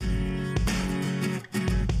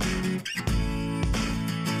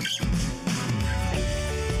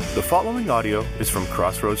The following audio is from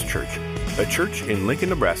Crossroads Church, a church in Lincoln,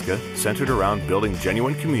 Nebraska, centered around building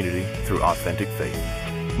genuine community through authentic faith.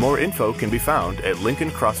 More info can be found at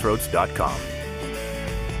lincolncrossroads.com.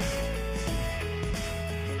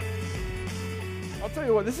 I'll tell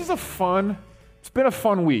you what, it's been a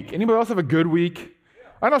fun week. Anybody else have a good week?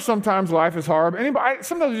 I know sometimes life is hard, but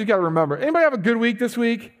sometimes you just got to remember. Anybody have a good week this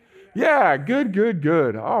week? Yeah,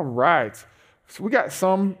 good. All right. So we got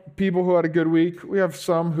some people who had a good week. We have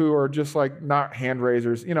some who are just like not hand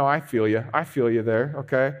raisers. You know, I feel you there,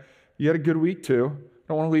 okay? You had a good week too.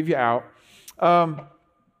 Don't want to leave you out.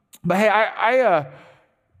 But hey,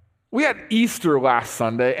 we had Easter last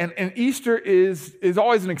Sunday, and Easter is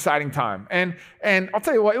always an exciting time. And I'll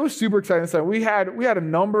tell you what, it was super exciting. So we had a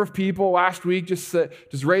number of people last week just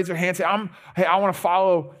raise their hands, say, I want to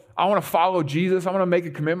follow Jesus. I want to make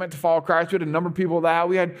a commitment to follow Christ. We had a number of people that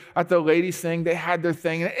we had at the ladies' thing. They had their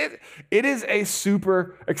thing. And it is a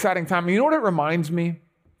super exciting time. And you know what it reminds me?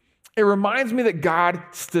 It reminds me that God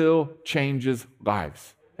still changes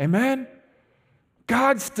lives. Amen?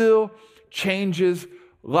 God still changes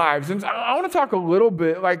lives. And I want to talk a little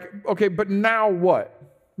bit okay, but now what?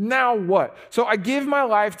 Now what? So I give my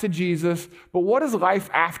life to Jesus, but what does life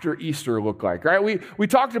after Easter look like, right? We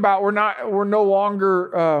talked about we're no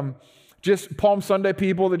longer just Palm Sunday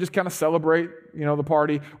people that just kind of celebrate, the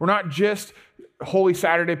party. We're not just Holy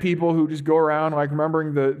Saturday people who just go around like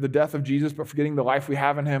remembering the death of Jesus, but forgetting the life we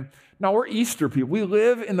have in him. No, we're Easter people. We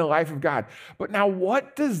live in the life of God. But now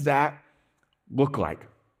what does that look like?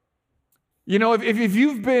 If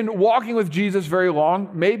you've been walking with Jesus very long,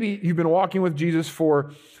 maybe you've been walking with Jesus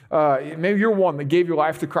for, maybe you're one that gave your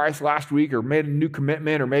life to Christ last week or made a new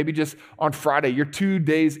commitment, or maybe just on Friday, you're 2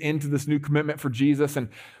 days into this new commitment for Jesus. And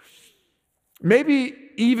maybe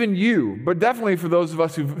even you, but definitely for those of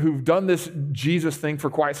us who've done this Jesus thing for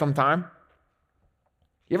quite some time,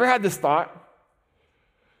 you ever had this thought?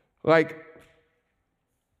 Like,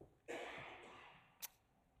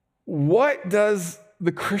 what does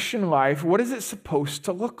the Christian life, what is it supposed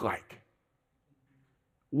to look like?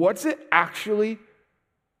 What's it actually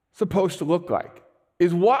supposed to look like?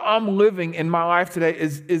 Is what I'm living in my life today,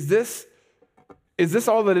 is this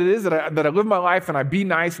all that it is, that I live my life and I be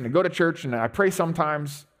nice and I go to church and I pray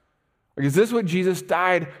sometimes? Like, is this what Jesus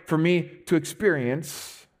died for me to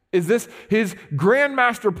experience? Is this his grand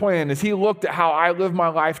master plan as he looked at how I live my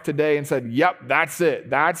life today and said, yep, that's it.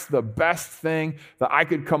 That's the best thing that I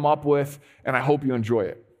could come up with, and I hope you enjoy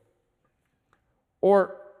it?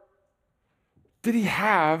 Or did he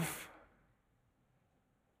have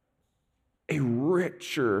a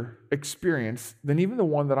richer experience than even the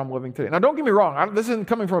one that I'm living today? Now, don't get me wrong. This isn't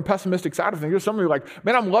coming from a pessimistic side of things. There's some of you like,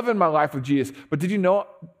 man, I'm loving my life with Jesus. But did you know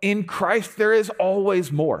in Christ there is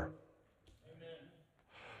always more?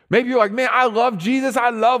 Maybe you're like, man, I love Jesus, I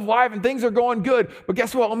love life, and things are going good. But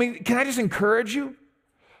guess what? Can I just encourage you?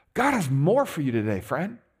 God has more for you today,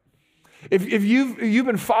 friend. If you've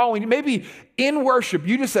been following, maybe in worship,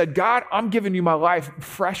 you just said, God, I'm giving you my life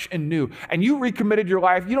fresh and new. And you recommitted your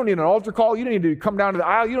life. You don't need an altar call. You don't need to come down to the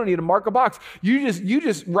aisle. You don't need to mark a box. You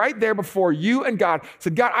just right there before you and God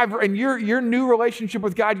said, God, and your new relationship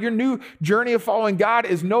with God, your new journey of following God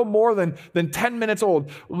is no more than 10 minutes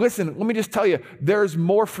old. Listen, let me just tell you, there's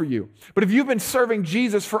more for you. But if you've been serving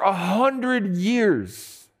Jesus for 100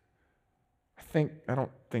 years, I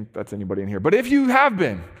don't think that's anybody in here. But if you have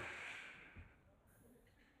been,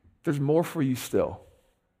 there's more for you still.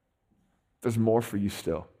 There's more for you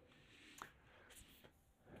still.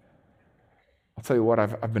 I'll tell you what,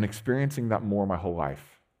 I've been experiencing that more my whole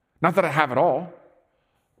life. Not that I have it all,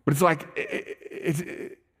 but it's like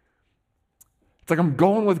it's like I'm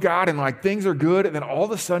going with God and like things are good, and then all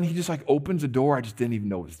of a sudden he just like opens a door I just didn't even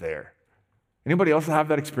know was there. Anybody else have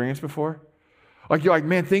that experience before? Like you're like,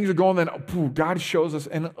 man, things are going, then God shows us,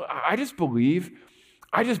 and I just believe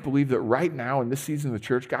that right now in this season of the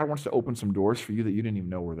church, God wants to open some doors for you that you didn't even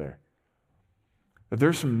know were there. That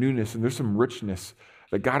there's some newness and there's some richness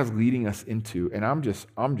that God is leading us into, and I'm just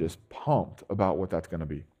pumped about what that's going to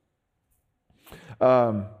be.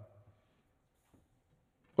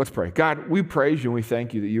 Let's pray. God, we praise you and we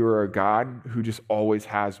thank you that you are a God who just always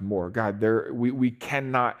has more. God, we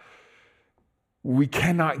cannot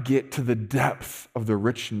get to the depth of the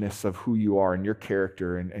richness of who you are and your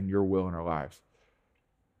character and your will in our lives.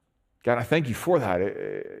 God, I thank you for that.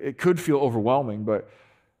 It could feel overwhelming, but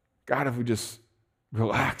God, if we just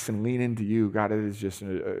relax and lean into you, God, it is just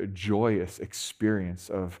a joyous experience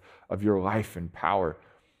of your life and power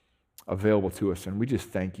available to us, and we just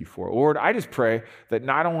thank you for it. Lord, I just pray that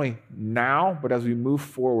not only now, but as we move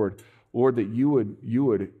forward, Lord, that you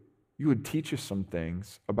would you would teach us some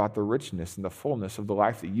things about the richness and the fullness of the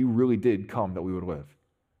life that you really did come that we would live.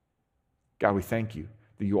 God, we thank you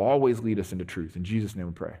that you always lead us into truth. In Jesus' name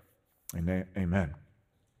we pray. Amen. Amen.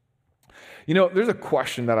 You know, there's a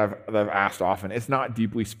question that I've asked often. It's not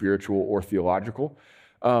deeply spiritual or theological,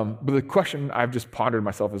 but the question I've just pondered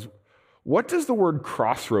myself is, what does the word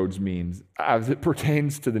crossroads mean as it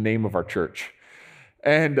pertains to the name of our church?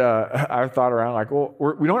 And I've thought around like, well,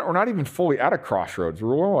 we're not even fully at a crossroads.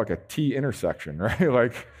 We're more like a T intersection, right?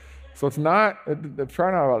 Like, so it's not,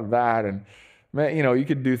 try not about that. And man, you know, you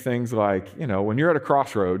could do things like, you know, when you're at a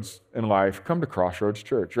crossroads in life, come to Crossroads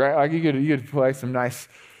Church, right? Like you could play some nice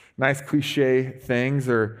cliche things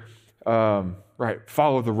or, right,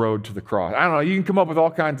 follow the road to the cross. I don't know, you can come up with all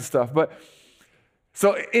kinds of stuff. But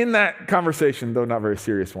so in that conversation, though not a very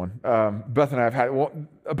serious one, Beth and I have had,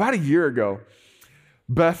 about a year ago,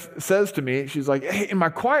 Beth says to me, she's like, hey, in my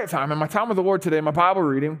quiet time, in my time with the Lord today, my Bible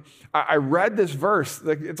reading, I read this verse.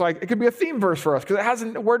 It's like, it could be a theme verse for us because it has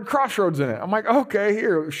the word crossroads in it. I'm like, okay,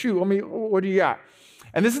 here, shoot, what do you got?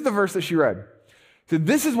 And this is the verse that she read. So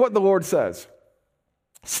this is what the Lord says.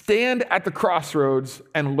 Stand at the crossroads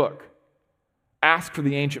and look. Ask for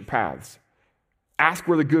the ancient paths. Ask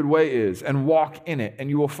where the good way is and walk in it, and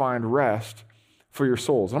you will find rest for your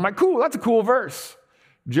souls. And I'm like, cool, that's a cool verse.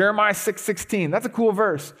 Jeremiah 6:16, that's a cool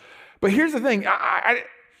verse. But here's the thing, I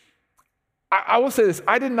will say this,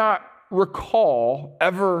 I did not recall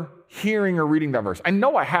ever hearing or reading that verse. I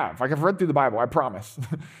know I have, like I've read through the Bible, I promise.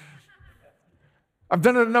 I've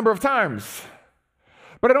done it a number of times,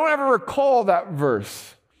 but I don't ever recall that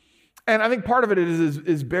verse. And I think part of it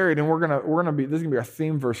is buried, and this is gonna be our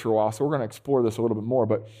theme verse for a while, so we're gonna explore this a little bit more,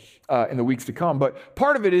 but in the weeks to come. But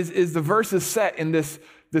part of it is the verse is set in this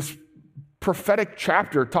prophetic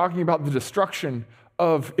chapter talking about the destruction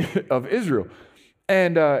of Israel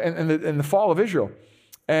and the fall of Israel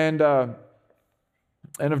and of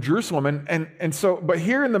Jerusalem and so, but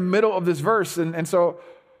here in the middle of this verse and so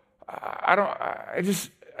I just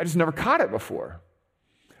never caught it before.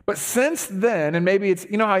 But since then, and maybe it's,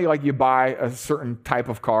 you know how you buy a certain type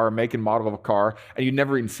of car, make and model of a car, and you've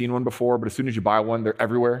never even seen one before, but as soon as you buy one, they're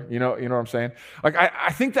everywhere. You know what I'm saying? Like I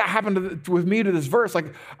think that happened with me to this verse.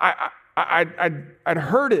 Like I'd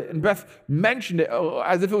heard it, and Beth mentioned it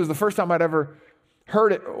as if it was the first time I'd ever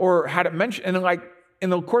heard it or had it mentioned. And then, like in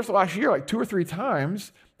the course of last year, like 2 or 3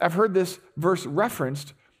 times, I've heard this verse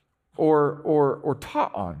referenced or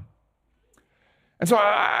taught on. And so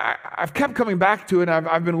I've kept coming back to it, and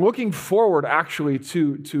I've been looking forward actually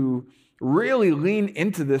to really lean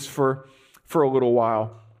into this for a little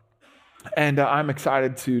while. And I'm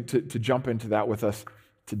excited to jump into that with us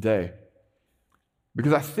today.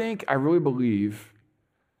 Because I really believe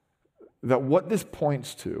that what this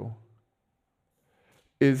points to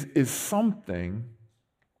is something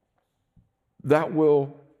that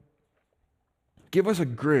will give us a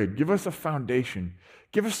grid, give us a foundation,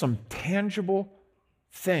 give us some tangible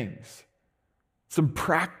things, some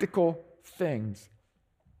practical things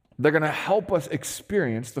that are going to help us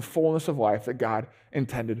experience the fullness of life that God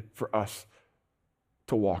intended for us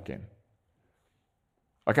to walk in.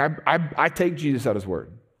 Like I take Jesus at his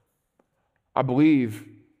word. I believe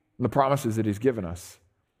in the promises that he's given us.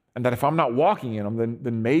 And that if I'm not walking in them,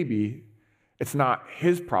 then maybe it's not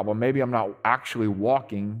his problem. Maybe I'm not actually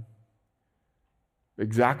walking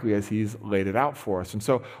exactly as he's laid it out for us. And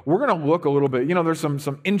so we're going to look a little bit, there's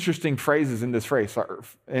some interesting phrases in this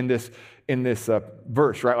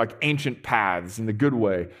verse, right? Like ancient paths and the good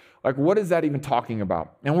way. Like, what is that even talking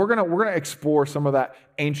about? And we're gonna explore some of that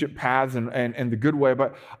ancient paths and the good way.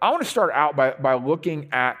 But I want to start out by looking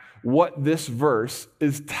at what this verse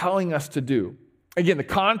is telling us to do. Again, the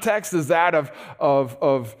context is that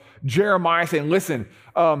of Jeremiah saying, "Listen,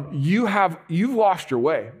 you've lost your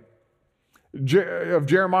way." Of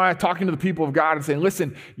Jeremiah talking to the people of God and saying,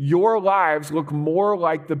 listen, your lives look more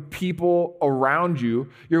like the people around you.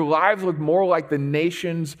 Your lives look more like the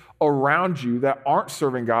nations around you that aren't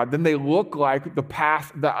serving God than they look like the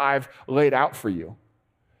path that I've laid out for you.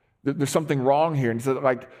 There's something wrong here. And so,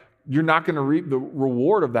 like, you're not going to reap the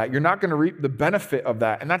reward of that. You're not going to reap the benefit of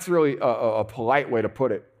that. And that's really a polite way to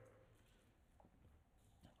put it.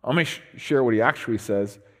 Let me share what he actually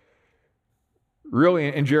says.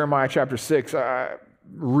 Really, in Jeremiah chapter 6,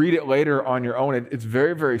 read it later on your own. It's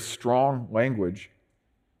very, very strong language.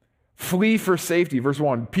 Flee for safety, verse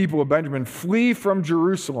 1. People of Benjamin, flee from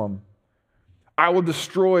Jerusalem. I will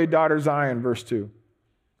destroy daughter Zion, verse 2.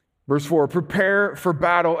 Verse 4, prepare for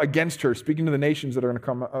battle against her, speaking to the nations that are going to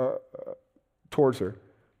come towards her,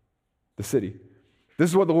 the city. This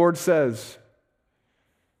is what the Lord says.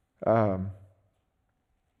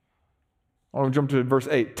 I want to jump to verse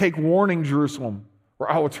 8. Take warning, Jerusalem,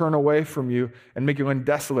 or I will turn away from you and make your land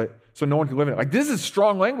desolate so no one can live in it. Like, this is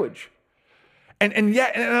strong language. And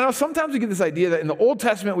yet, and I know sometimes we get this idea that in the Old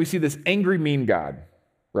Testament we see this angry, mean God,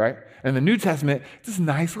 right? And in the New Testament, this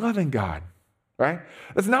nice, loving God, right?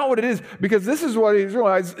 That's not what it is, because this is what he's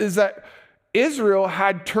realized, is that Israel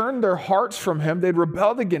had turned their hearts from him. They'd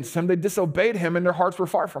rebelled against him. They disobeyed him, and their hearts were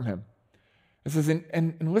far from him. It says,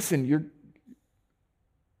 and listen,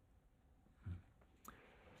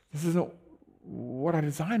 this isn't what I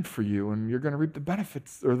designed for you, and you're going to reap the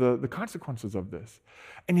benefits or the consequences of this.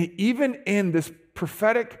 And yet, even in this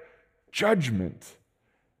prophetic judgment,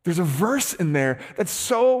 there's a verse in there that's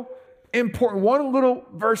so important. One little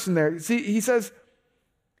verse in there. See, he says,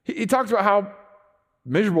 he talks about how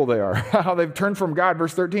miserable they are, how they've turned from God.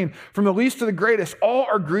 Verse 13, from the least to the greatest, all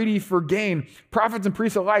are greedy for gain. Prophets and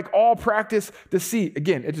priests alike, all practice deceit.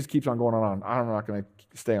 Again, it just keeps on going on. I'm not going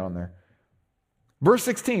to stay on there. Verse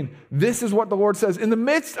 16, this is what the Lord says. In the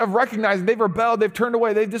midst of recognizing they've rebelled, they've turned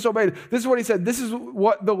away, they've disobeyed, this is what he said. This is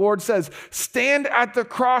what the Lord says. Stand at the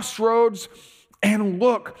crossroads and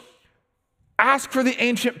look. Ask for the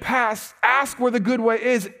ancient paths. Ask where the good way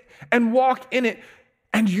is and walk in it,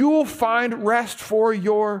 and you will find rest for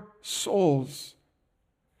your souls.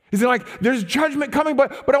 He's like, there's judgment coming,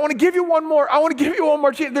 but I want to give you one more. I want to give you one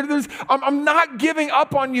more chance. I'm not giving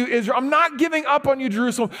up on you, Israel. I'm not giving up on you,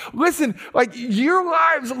 Jerusalem. Listen, like, your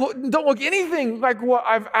lives don't look anything like what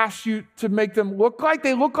I've asked you to make them look like.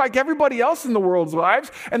 They look like everybody else in the world's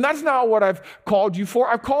lives, and that's not what I've called you for.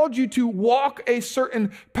 I've called you to walk a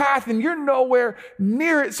certain path, and you're nowhere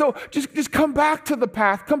near it. So just come back to the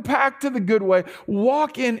path. Come back to the good way.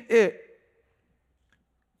 Walk in it.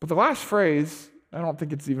 But the last phrase, I don't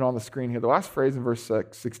think it's even on the screen here. The last phrase in verse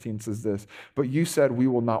 16 says this, but you said we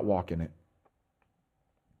will not walk in it.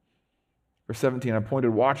 Verse 17, I appointed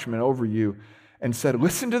watchmen over you and said,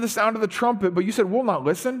 listen to the sound of the trumpet, but you said, we'll not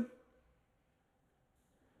listen.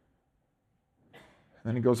 And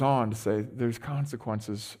then he goes on to say, there's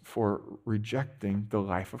consequences for rejecting the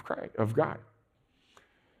life of Christ, of God.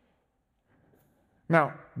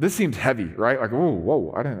 Now, this seems heavy, right? Like,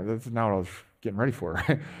 whoa, that's not what I was getting ready for,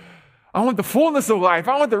 right? I want the fullness of life.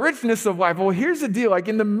 I want the richness of life. Well, here's the deal. Like,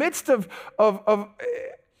 in the midst of a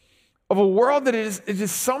world that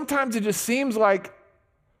sometimes it just seems like,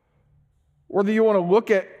 whether you want to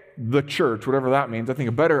look at the church, whatever that means, I think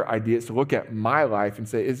a better idea is to look at my life and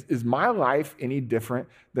say, is my life any different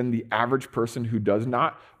than the average person who does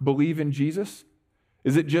not believe in Jesus?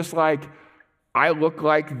 Is it just like I look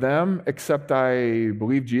like them, except I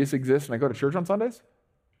believe Jesus exists and I go to church on Sundays?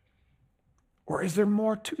 Or is there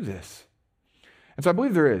more to this? And so I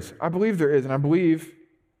believe there is. And I believe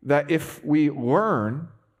that if we learn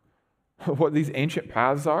what these ancient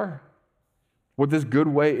paths are, what this good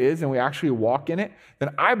way is, and we actually walk in it,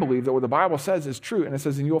 then I believe that what the Bible says is true. And it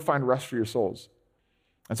says, and you'll find rest for your souls.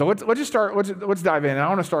 And so let's dive in. And I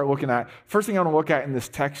want to start looking at, first thing I want to look at in this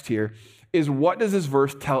text here is, what does this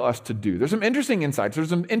verse tell us to do? There's some interesting insights. There's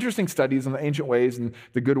some interesting studies on the ancient ways and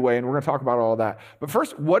the good way, and we're going to talk about all that. But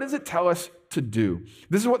first, what does it tell us to do?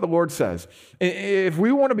 This is what the Lord says. If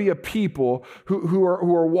we want to be a people who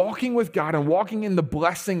are walking with God and walking in the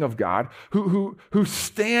blessing of God, who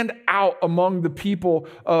stand out among the people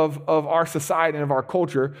of our society and of our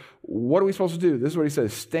culture, what are we supposed to do? This is what he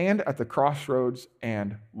says: stand at the crossroads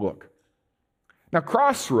and look. Now,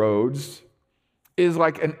 crossroads is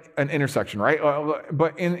like an intersection, right?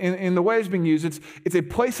 But in the way it's being used, it's a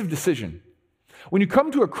place of decision. When you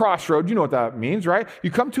come to a crossroad, you know what that means, right? You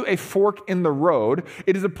come to a fork in the road.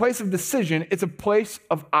 It is a place of decision. It's a place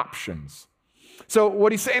of options. So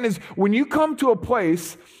what he's saying is, when you come to a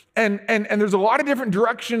place and there's a lot of different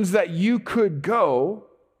directions that you could go,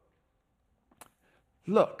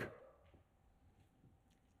 look.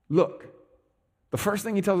 The first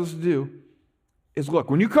thing he tells us to do is look.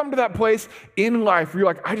 When you come to that place in life where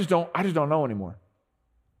you're like, I just don't know anymore.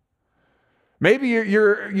 Maybe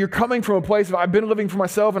you're coming from a place of, I've been living for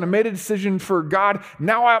myself and I made a decision for God.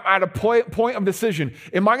 Now I'm at a point of decision.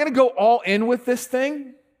 Am I going to go all in with this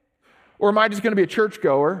thing? Or am I just going to be a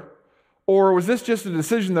churchgoer? Or was this just a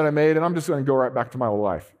decision that I made and I'm just going to go right back to my old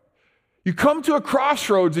life? You come to a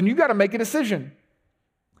crossroads and you got to make a decision.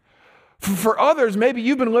 For others, maybe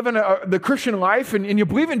you've been living the Christian life and you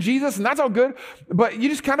believe in Jesus and that's all good, but you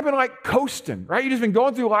just kind of been like coasting, right? You've just been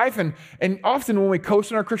going through life, and often when we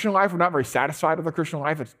coast in our Christian life, we're not very satisfied with our Christian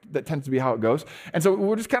life. That tends to be how it goes. And so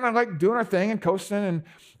we're just kind of like doing our thing and coasting and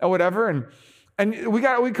whatever. And we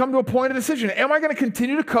come to a point of decision. Am I going to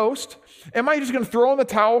continue to coast? Am I just going to throw in the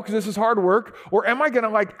towel because this is hard work? Or am I going to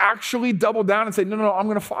like actually double down and say, no, I'm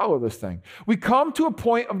going to follow this thing? We come to a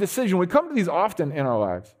point of decision. We come to these often in our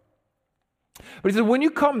lives. But he said, when you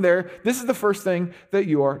come there, this is the first thing that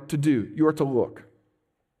you are to do. You are to look.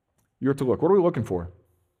 You are to look. What are we looking for?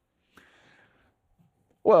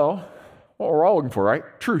 Well, what we're all looking for, right?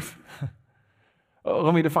 Truth.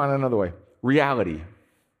 Let me define it another way. Reality.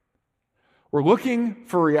 We're looking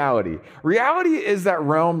for reality. Reality is that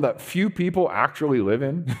realm that few people actually live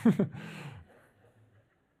in.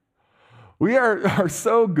 We are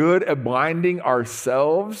so good at blinding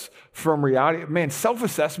ourselves from reality. Man,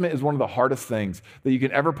 self-assessment is one of the hardest things that you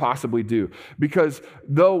can ever possibly do. Because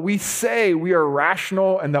though we say we are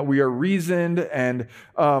rational and that we are reasoned and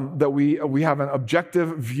that we have an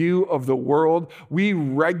objective view of the world, we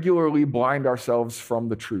regularly blind ourselves from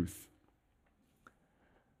the truth.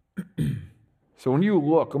 So when you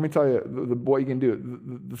look, let me tell you what you can do.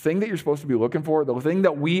 The thing that you're supposed to be looking for, the thing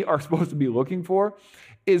that we are supposed to be looking for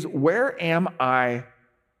is, where am I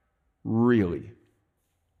really?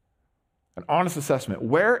 An honest assessment.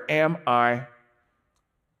 Where am I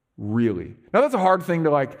really? Now that's a hard thing to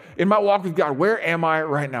like, in my walk with God, where am I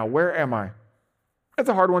right now? Where am I? That's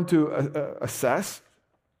a hard one to assess.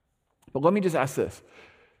 But let me just ask this.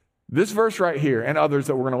 This verse right here, and others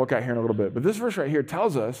that we're going to look at here in a little bit, but this verse right here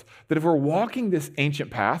tells us that if we're walking this ancient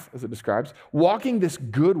path, as it describes, walking this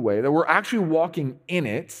good way, that we're actually walking in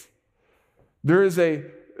it, there is a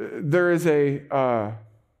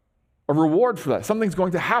reward for that. Something's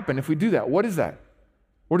going to happen if we do that. What is that?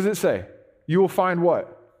 What does it say? You will find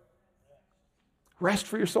what? Rest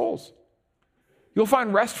for your souls. You'll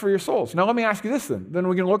find rest for your souls. Now let me ask you this then. Then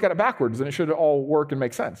we can look at it backwards, and it should all work and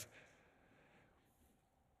make sense.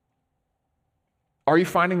 Are you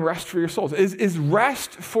finding rest for your souls? Is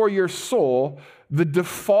rest for your soul the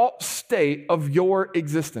default state of your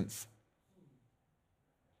existence?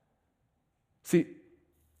 See,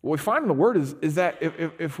 what we find in the Word is that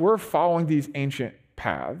if we're following these ancient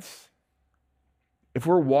paths, if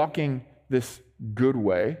we're walking this good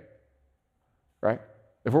way, right?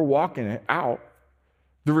 If we're walking it out,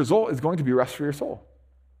 the result is going to be rest for your soul.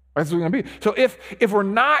 That's what it's going to be. So if we're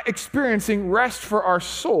not experiencing rest for our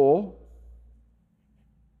soul,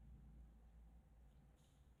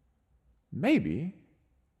 maybe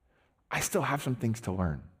I still have some things to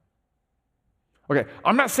learn. Okay,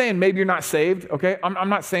 I'm not saying maybe you're not saved, okay? I'm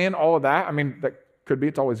not saying all of that. I mean, that could be.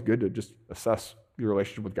 It's always good to just assess your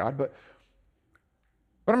relationship with God. But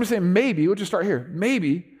I'm just saying maybe, we'll just start here.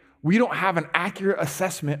 Maybe we don't have an accurate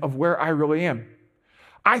assessment of where I really am.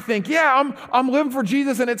 I think, yeah, I'm living for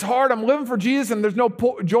Jesus and it's hard. I'm living for Jesus and there's no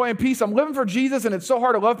joy and peace. I'm living for Jesus and it's so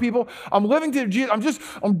hard to love people. I'm living to Jesus.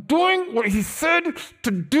 I'm doing what he said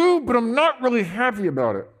to do, but I'm not really happy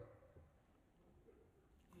about it.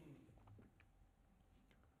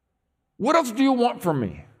 What else do you want from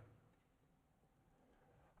me?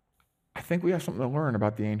 I think we have something to learn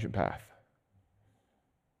about the ancient path.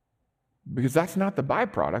 Because that's not the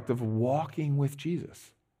byproduct of walking with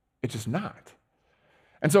Jesus. It's just not.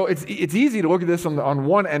 And so it's easy to look at this on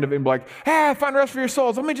one end of it and be like, hey, find rest for your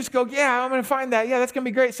souls. Let me just go, yeah, I'm going to find that. Yeah, that's going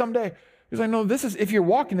to be great someday. He's like, no, this is, if you're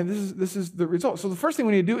walking it, this is the result. So the first thing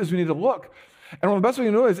we need to do is we need to look. And one of the best we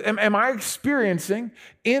can do is, am I experiencing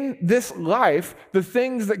in this life the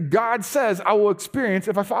things that God says I will experience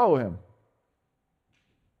if I follow him?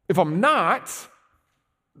 If I'm not,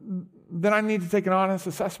 then I need to take an honest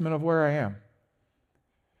assessment of where I am.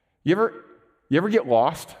 You ever get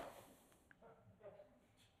lost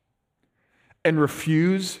and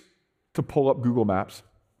refuse to pull up Google Maps?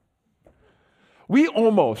 We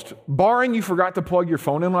almost, barring you forgot to plug your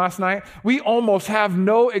phone in last night, we almost have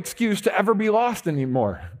no excuse to ever be lost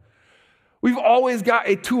anymore. We've always got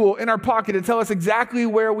a tool in our pocket to tell us exactly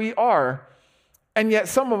where we are, and yet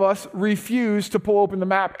some of us refuse to pull open the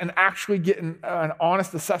map and actually get an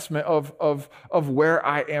honest assessment of where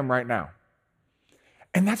I am right now.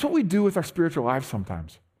 And that's what we do with our spiritual lives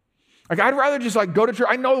sometimes. Like, I'd rather just like go to church.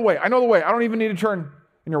 I know the way. I don't even need to turn.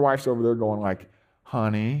 And your wife's over there going like,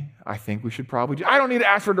 honey, I think we should probably, I don't need to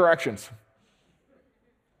ask for directions.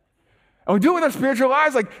 And we do it with our spiritual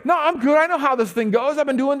lives like, no, I'm good. I know how this thing goes. I've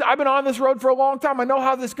been on this road for a long time. I know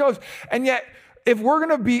how this goes. And yet, if we're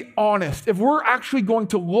going to be honest, if we're actually going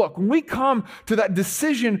to look, when we come to that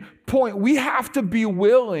decision point, we have to be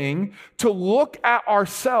willing to look at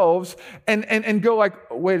ourselves and go like,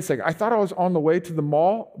 wait a second, I thought I was on the way to the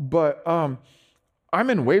mall, but I'm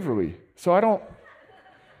in Waverly, so I don't.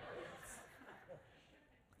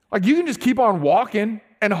 Like, you can just keep on walking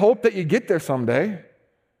and hope that you get there someday.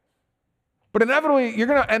 But inevitably, you're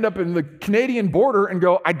going to end up in the Canadian border and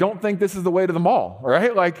go, I don't think this is the way to the mall,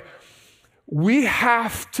 right? Like, we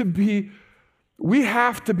have to be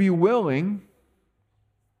willing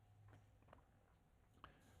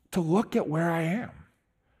to look at where I am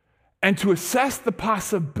and to assess the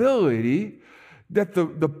possibility that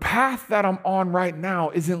the path that I'm on right now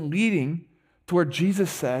isn't leading to where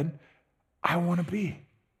Jesus said, I want to be.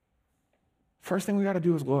 First thing we got to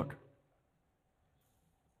do is look.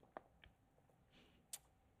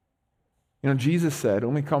 Jesus said,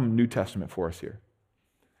 let me come New Testament for us here.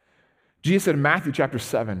 Jesus said in Matthew chapter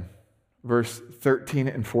 7, verse 13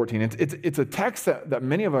 and 14, it's a text that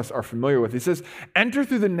many of us are familiar with. He says, enter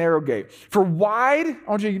through the narrow gate. For wide, I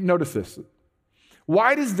want you to notice this,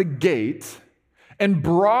 wide is the gate, and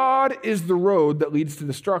broad is the road that leads to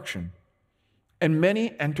destruction, and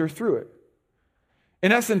many enter through it.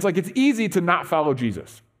 In essence, like, it's easy to not follow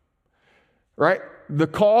Jesus, right? The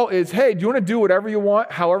call is, hey, do you want to do whatever you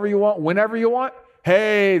want, however you want, whenever you want?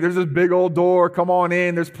 Hey, there's this big old door. Come on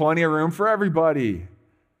in. There's plenty of room for everybody.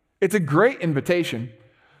 It's a great invitation.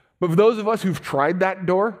 But for those of us who've tried that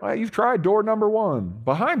door, well, you've tried door number one.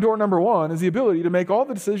 Behind door number one is the ability to make all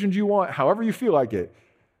the decisions you want, however you feel like it.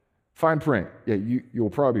 Fine print. Yeah, you'll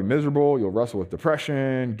probably be miserable. You'll wrestle with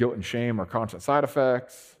depression, guilt and shame are constant side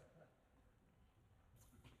effects.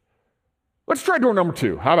 Let's try door number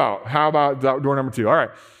two. How about door number two? All right.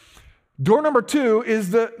 Door number two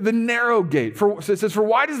is the narrow gate. So it says, for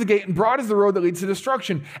wide is the gate and broad is the road that leads to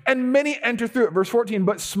destruction, and many enter through it. Verse 14,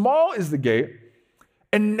 but small is the gate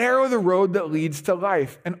and narrow the road that leads to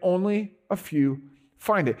life, and only a few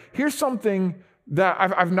find it. Here's something that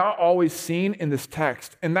I've not always seen in this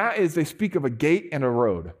text, and that is they speak of a gate and a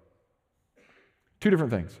road. Two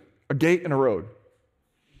different things, a gate and a road.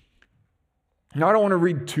 Now, I don't want to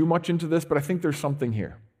read too much into this, but I think there's something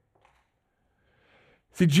here.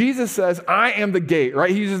 See, Jesus says, I am the gate, right?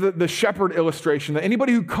 He uses the shepherd illustration that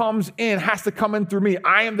anybody who comes in has to come in through me.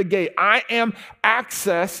 I am the gate. I am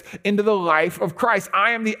access into the life of Christ.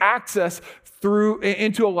 I am the access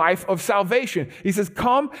into a life of salvation. He says,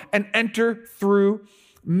 come and enter through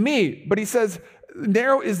me. But he says,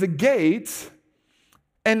 narrow is the gate,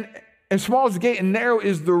 and small is the gate, and narrow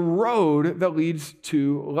is the road that leads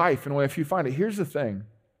to life. And if you find it, here's the thing.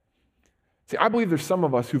 See, I believe there's some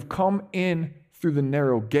of us who've come in through the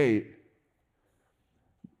narrow gate,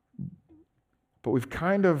 but we've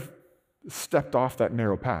kind of stepped off that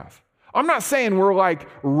narrow path. I'm not saying we're like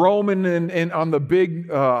roaming in on the big,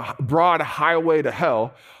 broad highway to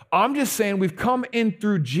hell. I'm just saying we've come in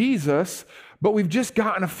through Jesus, but we've just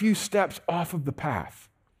gotten a few steps off of the path.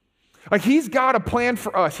 Like, he's got a plan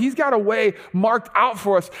for us. He's got a way marked out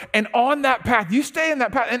for us. And on that path, you stay in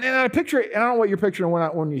that path. And I picture it, and I don't know what you're picturing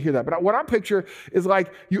when you hear that, but what I picture is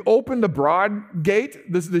like you open the broad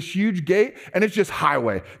gate, this huge gate, and it's just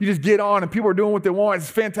highway. You just get on, and people are doing what they want. It's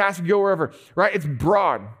fantastic. Go wherever, right? It's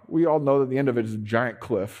broad. We all know that the end of it is a giant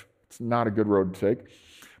cliff. It's not a good road to take.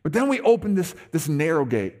 But then we open this narrow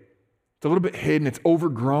gate. It's a little bit hidden. It's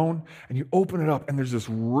overgrown. And you open it up, and there's this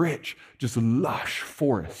rich, just lush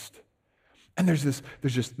forest. And there's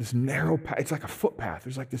just this narrow path. It's like a footpath.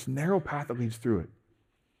 There's like this narrow path that leads through it.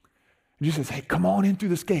 And Jesus says, hey, come on in through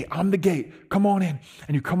this gate. I'm the gate. Come on in.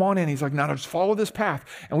 And you come on in. He's like, now just follow this path.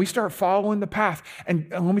 And we start following the path. And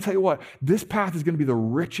let me tell you what, this path is going to be the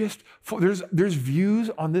richest. There's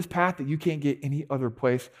views on this path that you can't get any other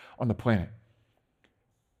place on the planet.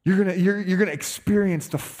 You're gonna experience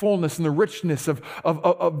the fullness and the richness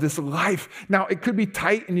of this life. Now, it could be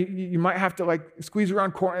tight, and you might have to like squeeze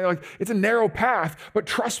around corner. Like, it's a narrow path, but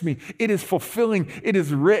trust me, it is fulfilling. It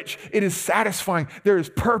is rich. It is satisfying. There is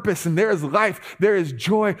purpose, and there is life. There is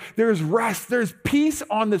joy. There is rest. There is peace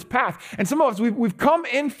on this path. And some of us, we've come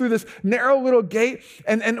in through this narrow little gate,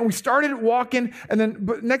 and we started walking, and then,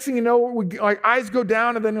 but next thing you know, we like eyes go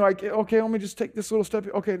down, and then you're like, okay, let me just take this little step.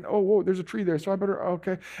 Okay, oh, whoa, there's a tree there, so I better,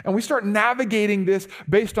 okay. And we start navigating this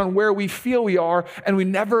based on where we feel we are, and we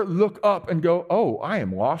never look up and go, oh, I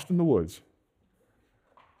am lost in the woods.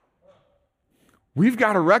 We've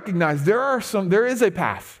got to recognize there is a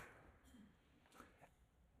path.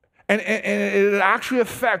 And it actually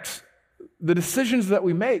affects the decisions that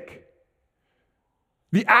we make,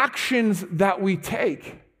 the actions that we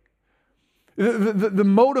take, the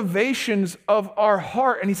motivations of our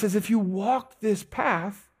heart. And he says, if you walk this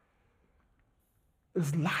path,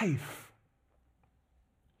 there's life.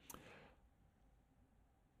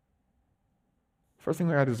 First thing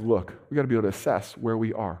we got to do is look. We got to be able to assess where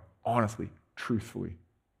we are, honestly, truthfully.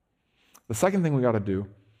 The second thing we got to do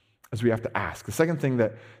is we have to ask. The second thing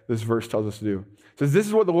that this verse tells us to do, it says, this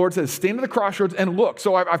is what the Lord says, stand at the crossroads and look.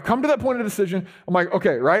 So I've come to that point of decision. I'm like,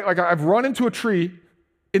 okay, right? Like I've run into a tree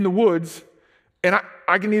in the woods, and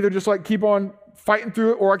I can either just like keep on fighting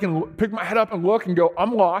through it, or I can pick my head up and look and go,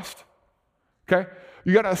 I'm lost, okay?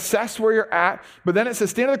 You got to assess where you're at, but then it says,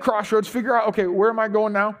 stand at the crossroads, figure out, okay, where am I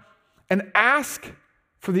going now? And ask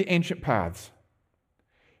for the ancient paths.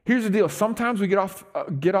 Here's the deal. Sometimes we get off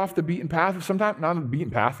the beaten path. Sometimes not the beaten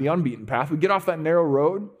path, the unbeaten path. We get off that narrow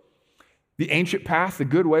road, the ancient path, the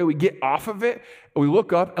good way. We get off of it, and we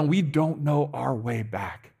look up, and we don't know our way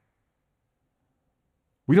back.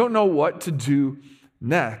 We don't know what to do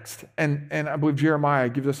next. And I believe Jeremiah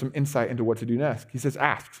gives us some insight into what to do next. He says,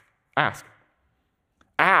 ask.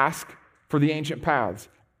 Ask for the ancient paths.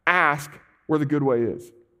 Ask where the good way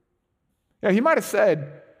is. Yeah, he might have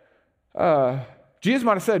said, Jesus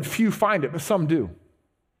might have said, few find it, but some do.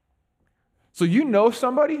 So you know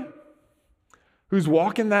somebody who's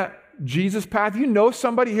walking that Jesus path? You know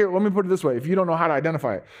somebody here, let me put it this way, if you don't know how to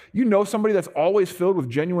identify it. You know somebody that's always filled with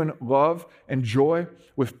genuine love and joy,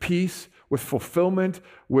 with peace, with fulfillment,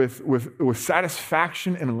 with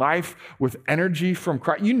satisfaction in life, with energy from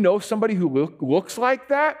Christ. You know somebody who looks like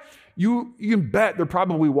that, you can bet they're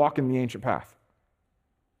probably walking the ancient path.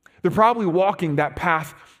 They're probably walking that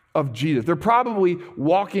path of Jesus. They're probably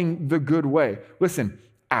walking the good way. Listen,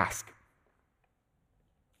 ask.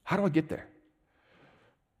 How do I get there?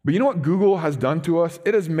 But you know what Google has done to us?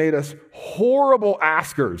 It has made us horrible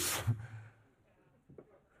askers.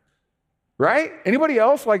 Right? Anybody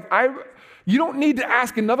else? You don't need to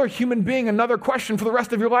ask another human being another question for the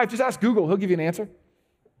rest of your life. Just ask Google. He'll give you an answer.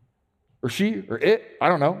 Or she, or it. I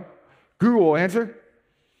don't know. Google will answer.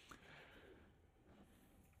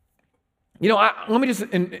 Let me just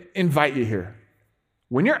invite you here.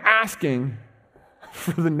 When you're asking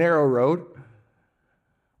for the narrow road,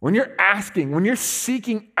 when you're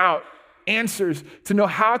seeking out answers to know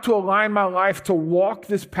how to align my life to walk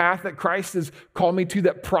this path that Christ has called me to,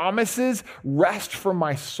 that promises rest for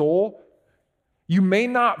my soul, you may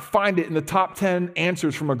not find it in the top 10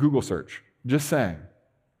 answers from a Google search. Just saying.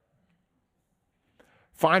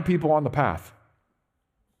 Find people on the path.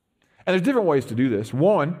 And there's different ways to do this.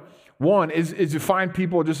 One is to find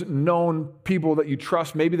people, just known people that you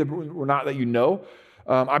trust, maybe that or not that you know.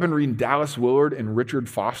 I've been reading Dallas Willard and Richard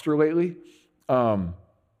Foster lately. Their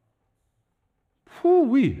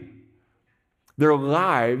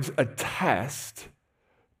lives attest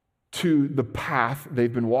to the path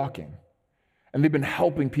they've been walking. And they've been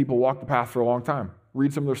helping people walk the path for a long time.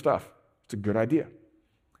 Read some of their stuff. It's a good idea.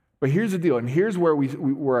 But here's the deal, and here's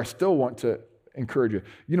where I still want to encourage you.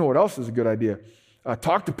 You know what else is a good idea?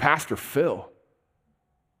 Talk to Pastor Phil.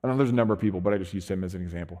 I know there's a number of people, but I just used him as an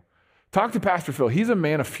example. Talk to Pastor Phil. He's a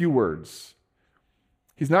man of few words.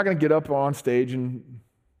 He's not going to get up on stage and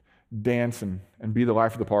dance and be the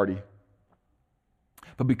life of the party.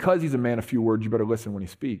 But because he's a man of few words, you better listen when he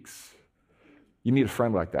speaks. You need a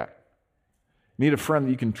friend like that. You need a friend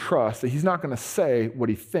that you can trust, that he's not going to say what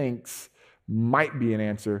he thinks might be an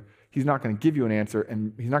answer. He's not going to give you an answer,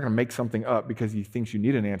 and he's not going to make something up because he thinks you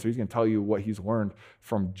need an answer. He's going to tell you what he's learned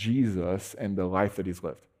from Jesus and the life that he's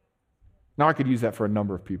lived. Now, I could use that for a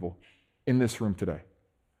number of people in this room today.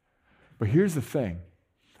 But here's the thing.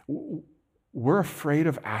 We're afraid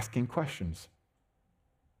of asking questions.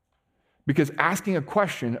 Because asking a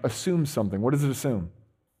question assumes something. What does it assume?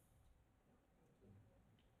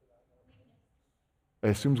 It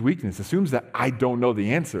assumes weakness. It assumes that I don't know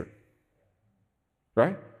the answer.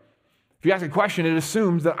 Right? If you ask a question, it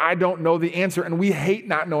assumes that I don't know the answer, and we hate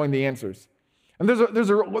not knowing the answers. And there's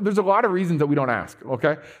a lot of reasons that we don't ask,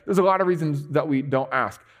 okay? There's a lot of reasons that we don't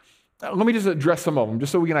ask. Let me just address some of them,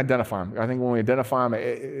 just so we can identify them. I think when we identify them,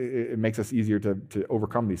 it makes us easier to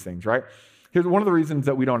overcome these things, right? Here's one of the reasons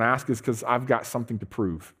that we don't ask is because I've got something to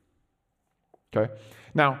prove, okay?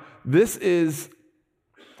 Now, this is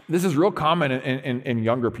real common in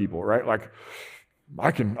younger people, right? Like,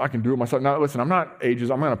 I can do it myself. Now, listen, I'm not ages.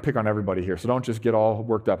 I'm going to pick on everybody here, so don't just get all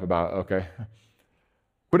worked up about it, okay?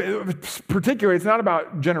 But particularly, it's not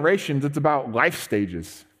about generations. It's about life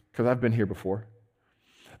stages, because I've been here before.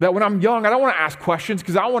 That when I'm young, I don't want to ask questions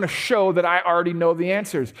because I want to show that I already know the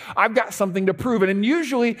answers. I've got something to prove. And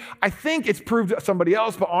usually, I think it's proved to somebody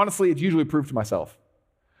else, but honestly, it's usually proved to myself.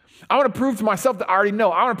 I want to prove to myself that I already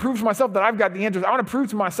know. I want to prove to myself that I've got the answers. I want to prove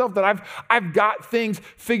to myself that I've got things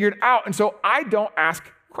figured out. And so I don't ask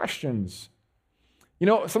questions. You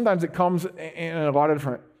know, sometimes it comes in a lot of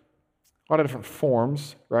different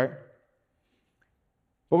forms, right?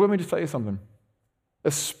 But let me just tell you something.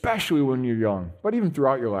 Especially when you're young, but even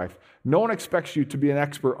throughout your life, no one expects you to be an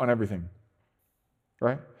expert on everything,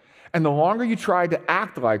 right? And the longer you try to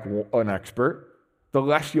act like an expert, the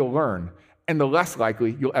less you'll learn, and the less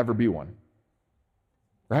likely you'll ever be one.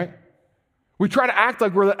 Right? We try to act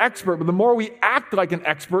like we're the expert, but the more we act like an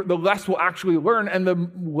expert, the less we'll actually learn, and the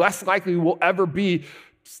less likely we'll ever be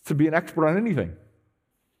to be an expert on anything.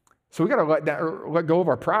 So we got to let go of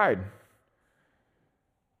our pride.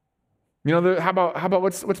 You know, how about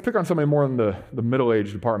let's pick on somebody more in the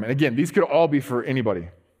middle-aged department. Again, these could all be for anybody.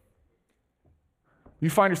 You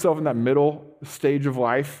find yourself in that middle stage of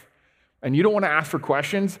life, and you don't want to ask for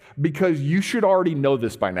questions because you should already know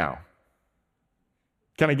this by now.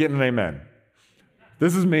 Can I get an amen?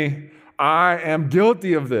 This is me. I am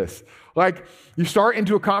guilty of this. Like, you start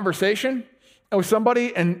into a conversation with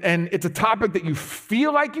somebody, and it's a topic that you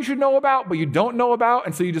feel like you should know about, but you don't know about,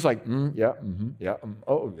 and so you just like,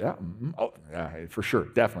 oh, yeah, for sure,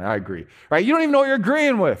 definitely, I agree. Right? You don't even know what you're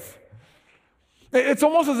agreeing with. It's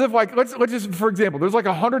almost as if, like, let's just, for example, there's like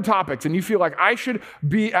 100 topics, and you feel like I should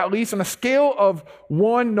be at least on a scale of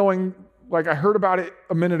 1, knowing, like I heard about it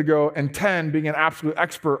a minute ago, and 10, being an absolute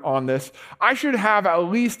expert on this. I should have at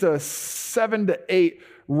least a 7 to 8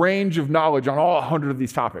 range of knowledge on all 100 of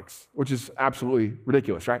these topics, which is absolutely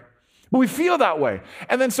ridiculous, right? But we feel that way.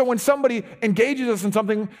 And then so when somebody engages us in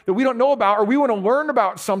something that we don't know about, or we want to learn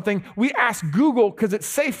about something, we ask Google because it's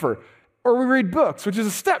safer. Or we read books, which is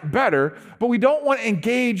a step better, but we don't want to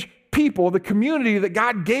engage people, the community that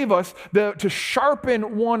God gave us to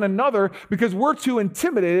sharpen one another, because we're too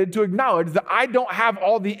intimidated to acknowledge that I don't have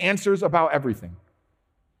all the answers about everything.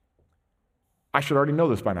 I should already know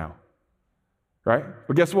this by now, right?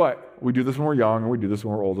 But guess what? We do this when we're young, and we do this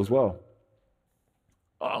when we're old as well.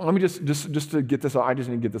 Let me just to get this off, I just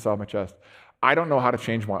need to get this off my chest. I don't know how to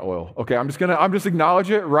change my oil. Okay, I'm just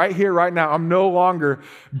acknowledge it right here, right now. I'm no longer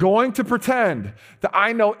going to pretend that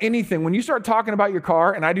I know anything. When you start talking about your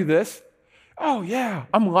car and I do this, oh yeah,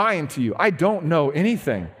 I'm lying to you. I don't know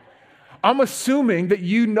anything. I'm assuming that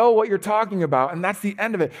you know what you're talking about, and that's the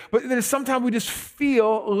end of it. But then sometimes we just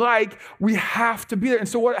feel like we have to be there. And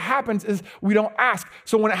so what happens is we don't ask.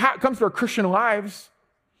 So when it comes to our Christian lives,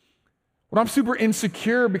 when I'm super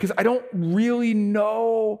insecure because I don't really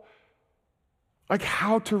know like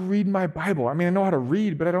how to read my Bible. I mean, I know how to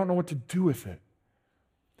read, but I don't know what to do with it.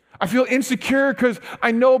 I feel insecure because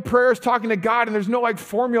I know prayer is talking to God and there's no like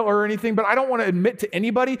formula or anything, but I don't want to admit to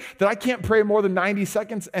anybody that I can't pray more than 90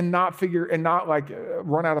 seconds and not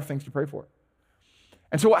run out of things to pray for.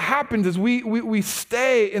 And so what happens is we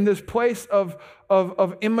stay in this place of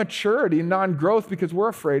immaturity, non-growth, because we're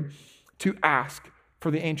afraid to ask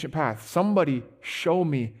for the ancient path. Somebody show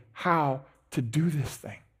me how to do this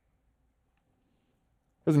thing.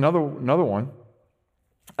 There's another one.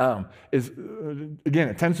 Again,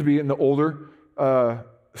 it tends to be in the older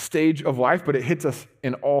stage of life, but it hits us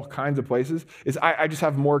in all kinds of places, is I just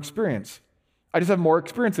have more experience. I just have more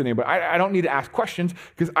experience than anybody. I don't need to ask questions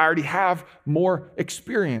because I already have more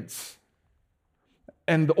experience.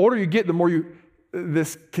 And the older you get, the more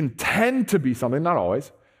this can tend to be something, not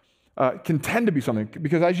always, can tend to be something,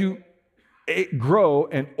 because as you grow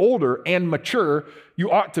and older and mature,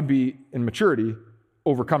 you ought to be in maturity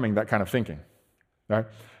overcoming that kind of thinking, right?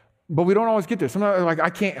 But we don't always get there. Sometimes, like, I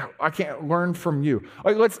can't learn from you.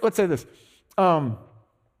 Like, let's say this.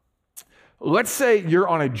 Let's say you're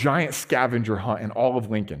on a giant scavenger hunt in all of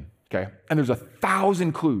Lincoln, okay? And there's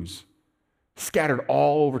 1,000 clues scattered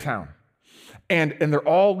all over town. And they're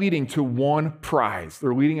all leading to one prize.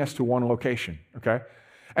 They're leading us to one location, okay?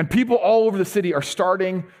 And people all over the city are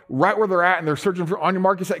starting right where they're at, and they're searching for, on your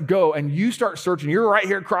market, set, go, and you start searching. You're right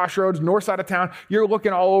here at Crossroads, north side of town. You're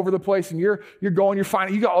looking all over the place, and you're going, you're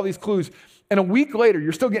finding, you got all these clues. And a week later,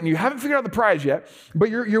 you haven't figured out the prize yet, but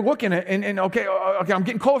you're looking at it, and okay, I'm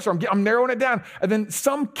getting closer. I'm narrowing it down. And then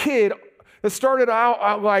some kid that started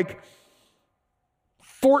out like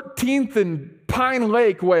 14th and Pine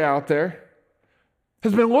Lake way out there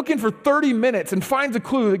has been looking for 30 minutes and finds a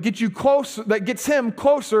clue that gets him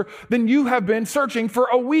closer than you have been searching for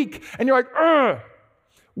a week. And you're like, ugh.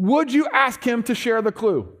 Would you ask him to share the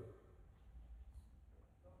clue?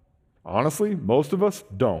 Honestly, most of us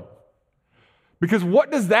don't. Because what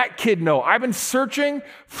does that kid know? I've been searching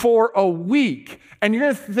for a week, and you're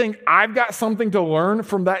going to think I've got something to learn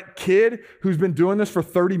from that kid who's been doing this for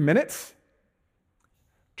 30 minutes?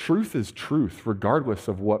 Truth is truth, regardless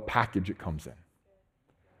of what package it comes in.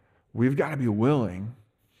 We've got to be willing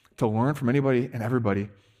to learn from anybody and everybody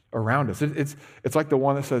around us. It's like the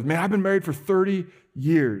one that says, man, I've been married for 30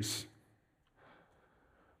 years.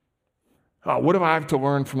 What do I have to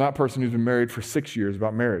learn from that person who's been married for 6 years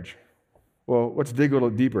about marriage? Well, let's dig a little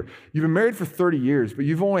deeper. You've been married for 30 years, but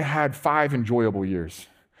you've only had 5 enjoyable years.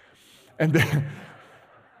 And then,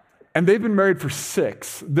 and they've been married for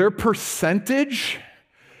 6, their percentage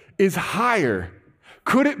is higher.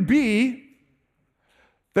 Could it be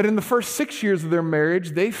that in the first 6 years of their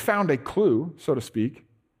marriage, they found a clue, so to speak,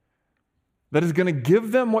 that is going to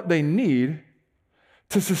give them what they need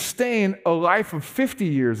to sustain a life of 50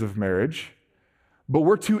 years of marriage, but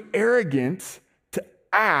we're too arrogant to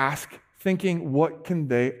ask, thinking, what can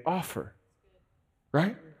they offer?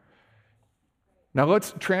 Right? Now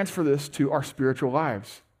let's transfer this to our spiritual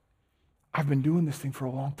lives. I've been doing this thing for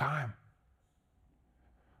a long time.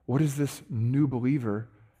 What does this new believer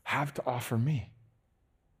have to offer me?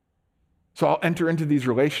 So I'll enter into these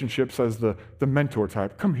relationships as the mentor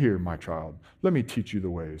type. Come here, my child. Let me teach you the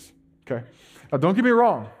ways. Okay? Now, don't get me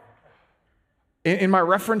wrong. In my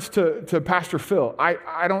reference to Pastor Phil,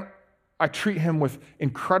 I treat him with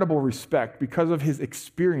incredible respect because of his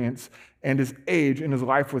experience and his age in his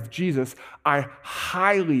life with Jesus. I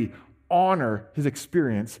highly honor his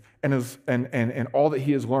experience and all that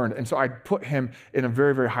he has learned. And so I put him in a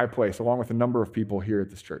very, very high place, along with a number of people here at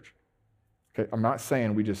this church. Okay? I'm not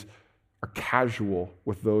saying we just are casual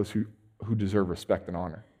with those who deserve respect and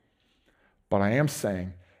honor. But I am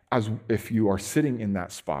saying, as if you are sitting in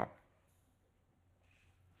that spot,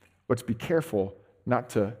 let's be careful not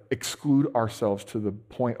to exclude ourselves to the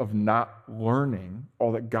point of not learning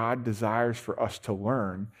all that God desires for us to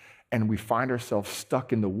learn, and we find ourselves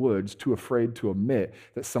stuck in the woods, too afraid to admit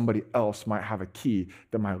that somebody else might have a key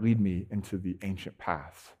that might lead me into the ancient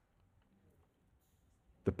paths.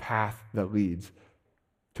 The path that leads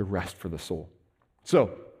to rest for the soul.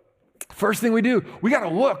 So, first thing we do, we got to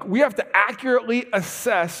look. We have to accurately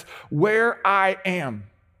assess where I am.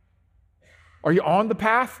 Are you on the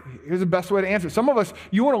path? Here's the best way to answer. Some of us,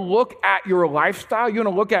 you want to look at your lifestyle. You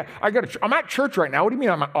want to look at, I'm at church right now. What do you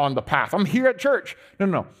mean I'm on the path? I'm here at church.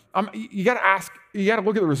 No. You got to ask, you got to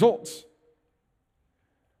look at the results.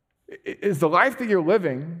 Is the life that you're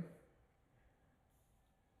living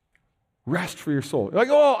rest for your soul?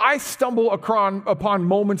 Like, I stumble upon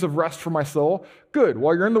moments of rest for my soul. Good.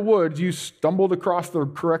 While you're in the woods, you stumbled across the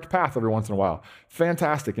correct path every once in a while.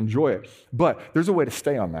 Fantastic. Enjoy it. But there's a way to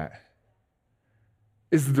stay on that.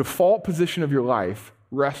 Is the default position of your life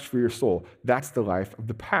rest for your soul? That's the life of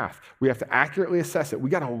the path. We have to accurately assess it. We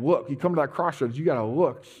got to look. You come to that crossroads, you got to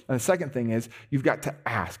look. And the second thing is you've got to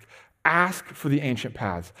ask. Ask for the ancient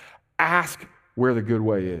paths. Ask where the good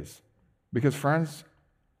way is. Because friends,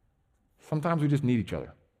 sometimes we just need each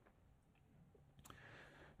other.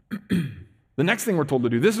 The next thing we're told to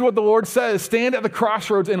do, this is what the Lord says: stand at the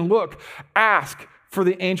crossroads and look. Ask for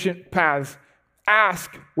the ancient paths.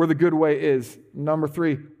 Ask where the good way is. Number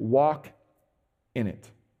 3, walk in it.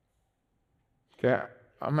 Okay,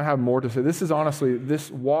 I'm going to have more to say.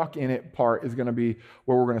 This walk in it part is going to be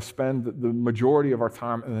where we're going to spend the majority of our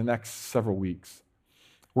time in the next several weeks.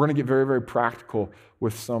 We're going to get very, very practical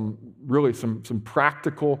with some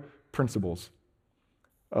practical principles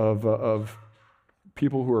of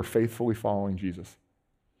people who are faithfully following Jesus.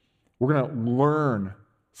 We're going to learn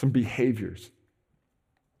some behaviors,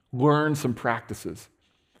 learn some practices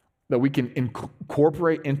that we can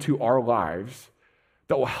incorporate into our lives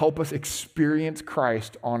that will help us experience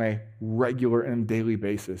Christ on a regular and daily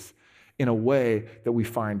basis in a way that we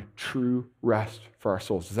find true rest for our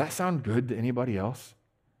souls. Does that sound good to anybody else?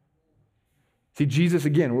 See,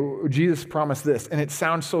 Jesus promised this, and it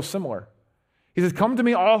sounds so similar. He says, "Come to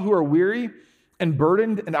me, all who are weary and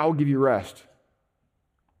burdened, and I will give you rest.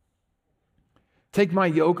 Take my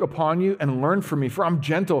yoke upon you and learn from me, for I'm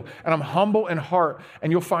gentle and I'm humble in heart,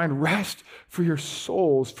 and you'll find rest for your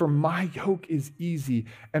souls. For my yoke is easy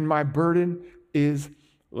and my burden is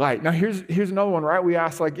light." Now, here's another one, right? We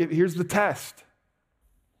ask, here's the test.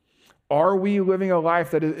 Are we living a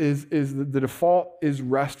life that is the default is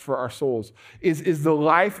rest for our souls? Is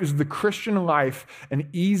the Christian life an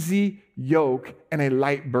easy yoke and a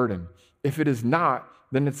light burden? If it is not,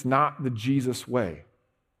 then it's not the Jesus way.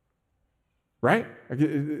 Right?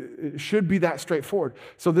 It should be that straightforward.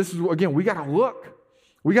 So this is, again, we got to look.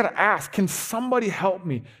 We got to ask, can somebody help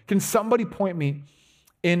me? Can somebody point me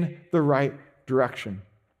in the right direction?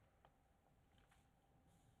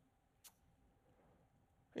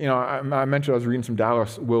 You know, I mentioned I was reading some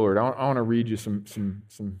Dallas Willard. I want to read you some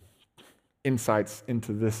insights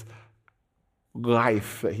into this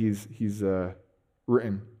life that he's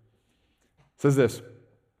written. It says this: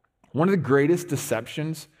 one of the greatest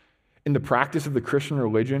deceptions in the practice of the Christian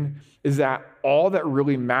religion is that all that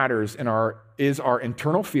really matters is our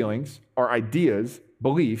internal feelings, our ideas,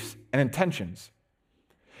 beliefs, and intentions.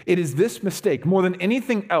 It is this mistake, more than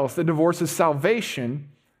anything else, that divorces salvation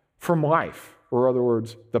from life, or in other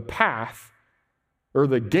words, the path, or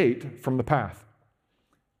the gate from the path.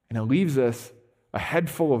 And it leaves us a head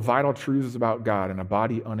full of vital truths about God and a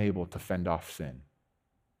body unable to fend off sin.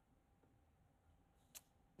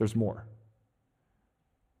 There's more.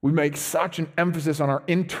 We make such an emphasis on our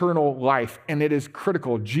internal life, and it is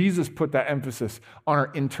critical. Jesus put that emphasis on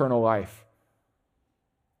our internal life.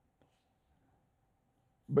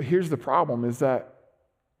 But here's the problem, is that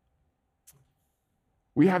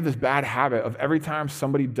we have this bad habit of every time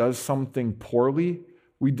somebody does something poorly,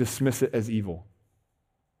 we dismiss it as evil.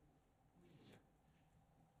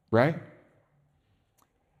 Right?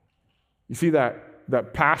 You see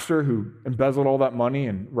that pastor who embezzled all that money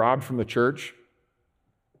and robbed from the church?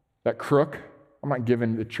 That crook? I'm not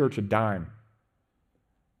giving the church a dime.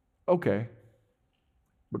 Okay.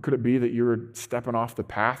 But could it be that you're stepping off the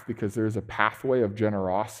path because there's a pathway of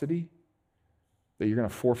generosity that you're going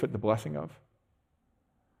to forfeit the blessing of?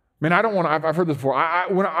 Man, I've heard this before.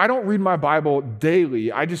 When I don't read my Bible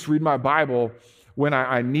daily, I just read my Bible when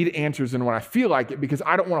I need answers and when I feel like it, because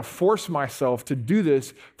I don't want to force myself to do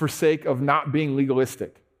this for sake of not being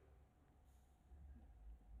legalistic.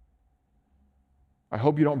 I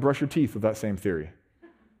hope you don't brush your teeth with that same theory.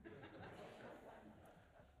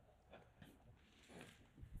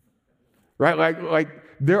 Right? Like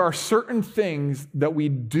there are certain things that we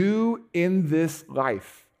do in this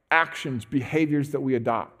life, actions, behaviors that we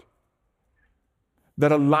adopt,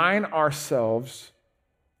 that align ourselves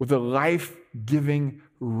with the life-giving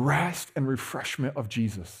rest and refreshment of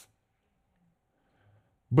Jesus.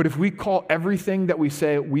 But if we call everything that we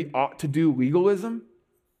say we ought to do legalism,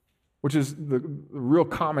 which is the real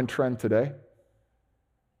common trend today,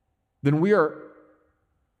 then we are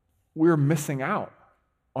missing out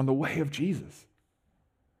on the way of Jesus.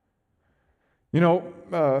 You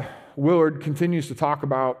know, Willard continues to talk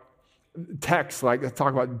about texts like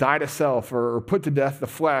talk about die to self or put to death the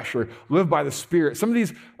flesh or live by the Spirit. Some of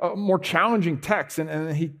these more challenging texts,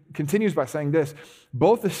 and he continues by saying this: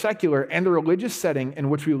 both the secular and the religious setting in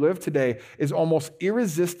which we live today is almost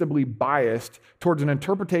irresistibly biased towards an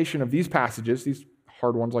interpretation of these passages, these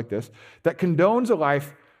hard ones like this, that condones a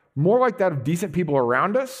life more like that of decent people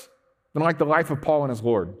around us than like the life of Paul and his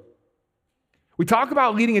Lord. We talk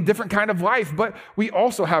about leading a different kind of life, but we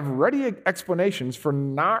also have ready explanations for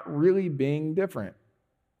not really being different.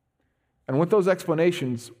 And with those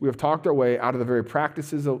explanations, we have talked our way out of the very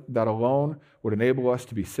practices that alone would enable us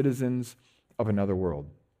to be citizens of another world.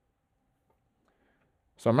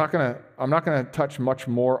 So I'm not going to touch much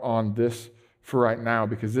more on this for right now,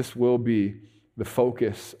 because this will be the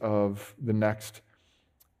focus of the next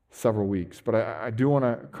several weeks. But I do want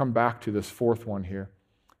to come back to this fourth one here.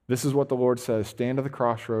 This is what the Lord says: stand at the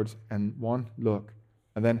crossroads and look,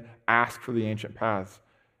 and then ask for the ancient paths.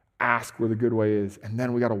 Ask where the good way is, and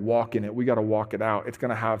then we got to walk in it. We got to walk it out. It's going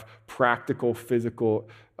to have practical, physical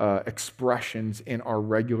expressions in our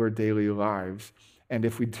regular daily lives. And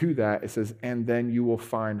if we do that, it says, and then you will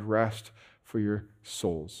find rest for your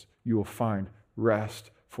souls. You will find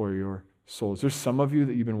rest for your souls. There's some of you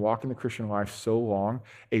that you've been walking the Christian life so long,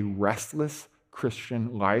 a restless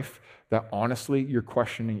Christian life, that honestly you're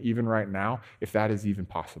questioning even right now if that is even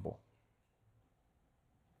possible.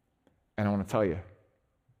 And I want to tell you,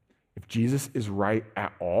 if Jesus is right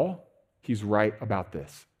at all, he's right about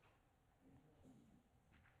this.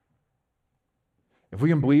 If we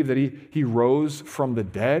can believe that he rose from the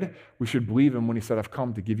dead, we should believe him when he said, I've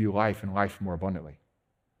come to give you life and life more abundantly.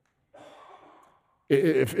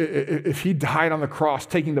 If he died on the cross,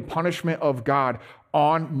 taking the punishment of God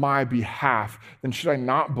on my behalf, then should I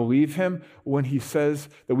not believe him when he says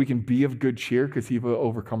that we can be of good cheer because he will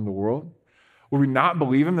overcome the world? Would we not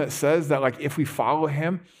believe him that says that, like, if we follow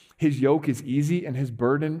him, his yoke is easy and his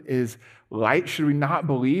burden is light? Should we not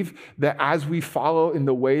believe that as we follow in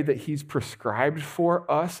the way that he's prescribed for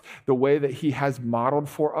us, the way that he has modeled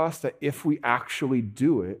for us, that if we actually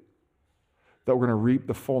do it, that we're going to reap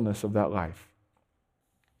the fullness of that life?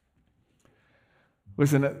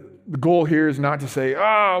 Listen, the goal here is not to say,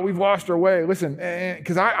 we've lost our way. Listen,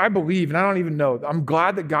 because I believe, and I don't even know. I'm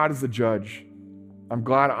glad that God is the judge. I'm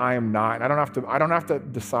glad I am not. And I don't have to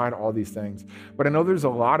decide all these things. But I know there's a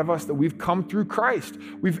lot of us that we've come through Christ.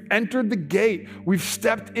 We've entered the gate. We've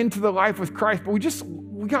stepped into the life with Christ, but we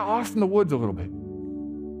got lost in the woods a little bit.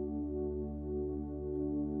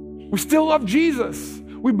 We still love Jesus.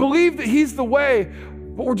 We believe that he's the way,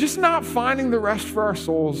 but we're just not finding the rest for our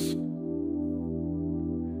souls.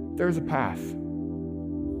 There is a path.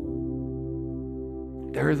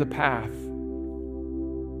 There is a path.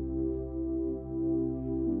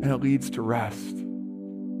 And it leads to rest.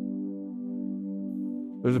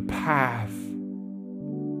 There's a path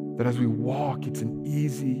that as we walk, it's an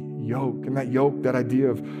easy yoke. And that yoke, that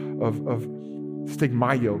idea of Let's take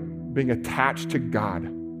my yoke, being attached to God,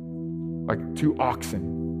 like two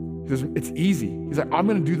oxen. He says, it's easy. He's like, I'm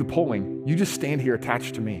going to do the pulling. You just stand here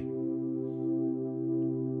attached to me.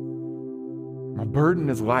 My burden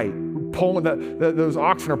is light. Pulling those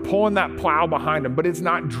oxen are pulling that plow behind them, but it's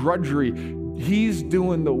not drudgery. He's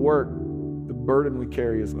doing the work. The burden we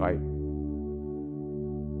carry is light.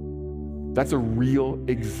 That's a real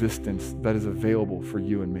existence that is available for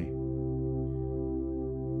you and me.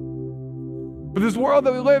 But this world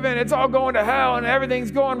that we live in, it's all going to hell and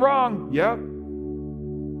everything's going wrong. Yep.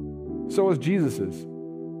 So is Jesus's.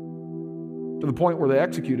 To the point where they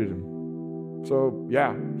executed him. So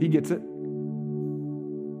yeah, he gets it.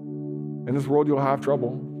 In this world, you'll have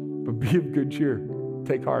trouble, but be of good cheer.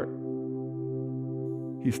 Take heart.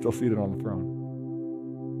 He's still seated on the throne.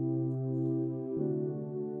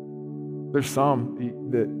 There's some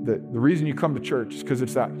that the reason you come to church is because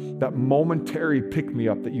it's that momentary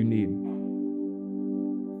pick-me-up that you need.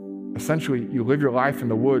 Essentially, you live your life in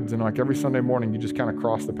the woods, and like every Sunday morning, you just kind of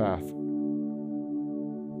cross the path.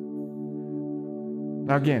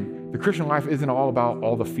 Now again, the Christian life isn't all about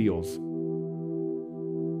all the feels.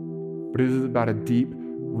 But it is about a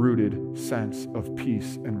deep-rooted sense of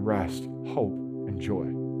peace and rest, hope and joy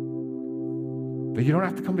that you don't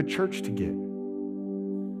have to come to church to get,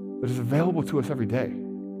 that is available to us every day.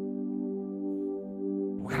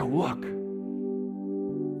 We gotta look.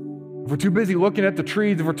 If we're too busy looking at the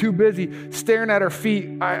trees, if we're too busy staring at our feet,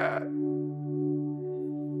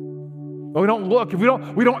 we don't look, if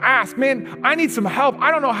we don't ask, man, I need some help.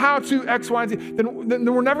 I don't know how to X, Y, and Z. Then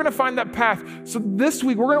we're never going to find that path. So this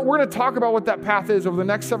week, we're going to talk about what that path is over the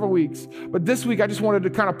next several weeks. But this week, I just wanted to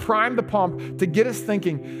kind of prime the pump to get us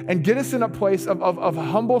thinking and get us in a place of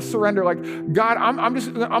humble surrender. Like, God,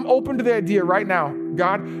 I'm open to the idea right now,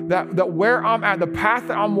 God, that where I'm at, the path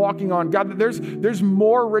that I'm walking on, God, that there's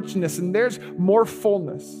more richness and there's more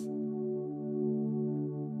fullness.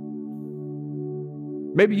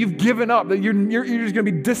 Maybe you've given up, that you're just going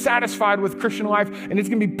to be dissatisfied with Christian life and it's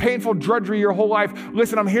going to be painful drudgery your whole life.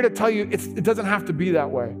 Listen, I'm here to tell you it doesn't have to be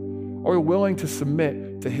that way. Are we willing to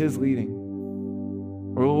submit to his leading?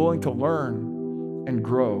 Are we willing to learn and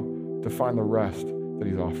grow to find the rest that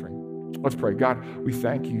he's offering? Let's pray. God, we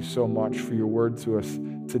thank you so much for your word to us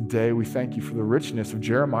today. We thank you for the richness of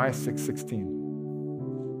Jeremiah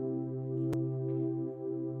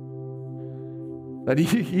 6:16. That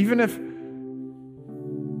even if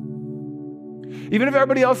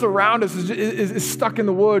everybody else around us is stuck in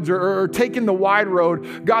the woods or taking the wide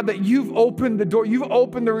road, God, that you've opened the door, you've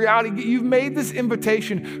opened the reality, you've made this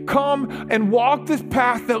invitation. Come and walk this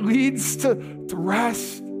path that leads to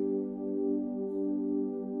rest.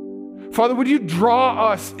 Father, would you draw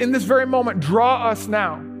us in this very moment, draw us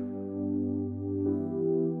now.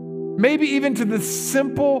 Maybe even to the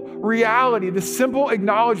simple reality, the simple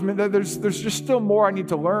acknowledgement that there's just still more I need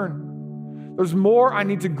to learn. There's more I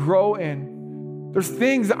need to grow in. There's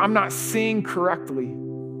things that I'm not seeing correctly.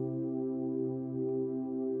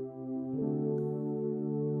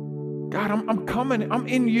 God, I'm coming. I'm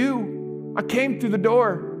in you. I came through the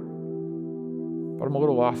door, but I'm a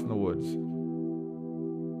little lost in the woods.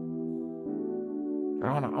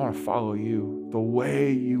 I want to follow you the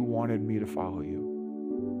way you wanted me to follow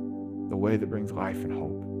you, the way that brings life and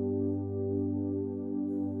hope.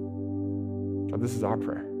 God, this is our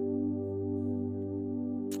prayer.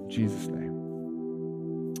 In Jesus' name.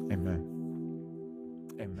 Amen.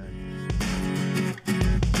 Amen.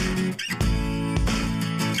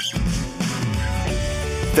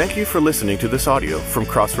 Thank you for listening to this audio from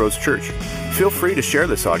Crossroads Church. Feel free to share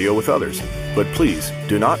this audio with others, but please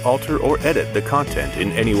do not alter or edit the content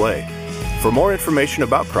in any way. For more information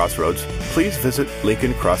about Crossroads, please visit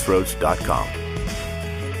lincolncrossroads.com.